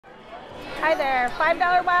Hi there,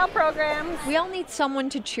 $5 Wild programs. We all need someone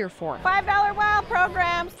to cheer for. $5 Wild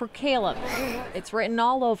programs. For Caleb, it's written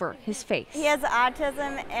all over his face. He has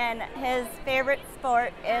autism and his favorite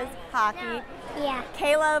sport is hockey. Yeah.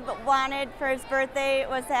 Caleb wanted for his birthday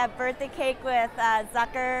was to have birthday cake with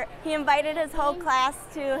Zucker. He invited his whole class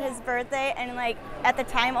to his birthday, and at the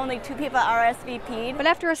time only 2 people RSVP'd. But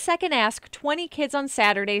after a second ask, 20 kids on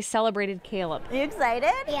Saturday celebrated Caleb. Are you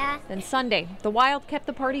excited? Yeah. Then Sunday, the Wild kept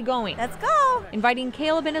the party going. Let's go. Inviting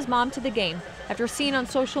Caleb and his mom to the game after seeing on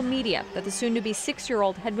social media that the soon-to-be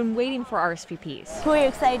 6-year-old had been waiting for RSVPs. Who are you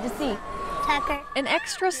excited to see? Tucker. An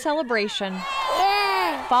extra celebration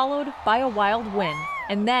Yeah. followed by a Wild win.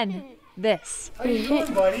 And then this. How you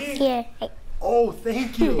doing, buddy? Here. Oh,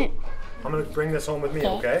 thank you. I'm gonna bring this home with me,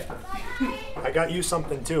 okay? I got you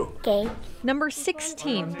something too. Okay. Number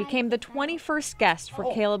 16 became the 21st guest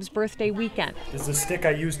for Caleb's birthday weekend. This is the stick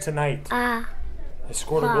I used tonight. Ah. I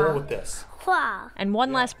scored a goal with this. Wow. And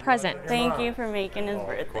one last present. Thank you for making his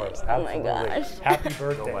birthday. Of course, Oh my absolutely. gosh. Happy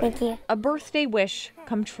birthday. Thank you. A birthday wish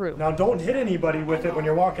come true. Now don't hit anybody with it when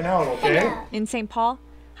you're walking out, okay? In St. Paul,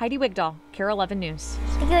 Heidi Wigdahl, KARE 11 News.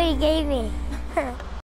 Look what you gave me.